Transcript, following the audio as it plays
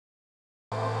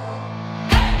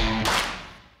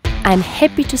I'm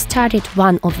happy to study at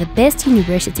one of the best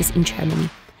universities in Germany,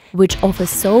 which offers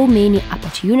so many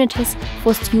opportunities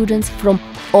for students from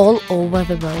all over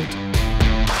the world.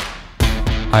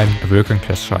 I'm a working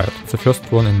class child, the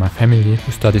first one in my family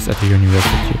who studies at the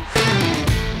university.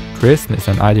 Dresden is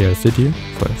an ideal city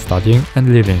for studying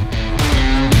and living.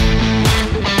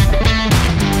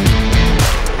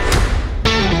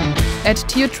 At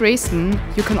TU Dresden,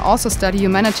 you can also study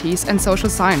humanities and social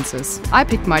sciences. I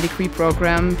picked my degree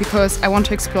program because I want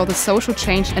to explore the social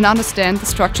change and understand the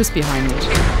structures behind it.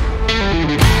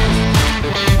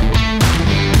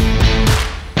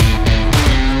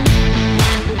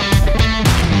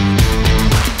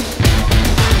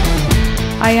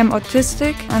 I am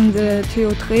autistic and the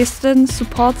TU Dresden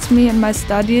supports me in my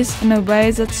studies in a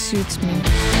way that suits me.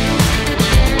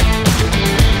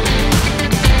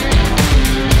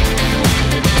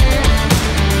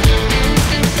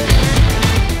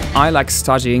 I like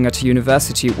studying at a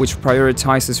university which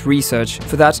prioritizes research,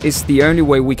 for that is the only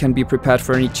way we can be prepared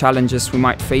for any challenges we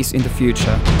might face in the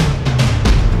future.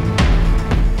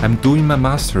 I'm doing my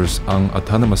master's on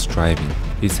autonomous driving.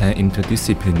 It's an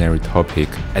interdisciplinary topic.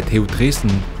 At TU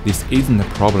Dresden, this isn't a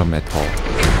problem at all.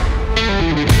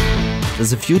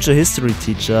 As a future history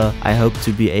teacher, I hope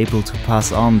to be able to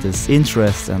pass on this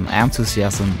interest and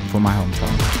enthusiasm for my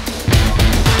hometown.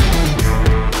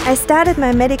 I started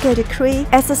my medical degree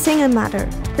as a single mother.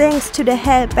 Thanks to the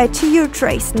help by TU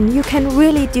Dresden, you can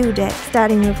really do that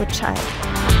starting with a child.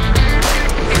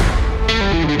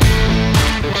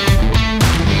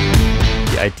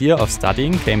 The idea of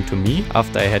studying came to me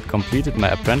after I had completed my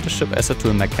apprenticeship as a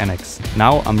tool mechanic.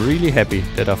 Now I'm really happy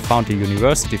that I found the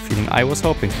university feeling I was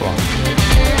hoping for.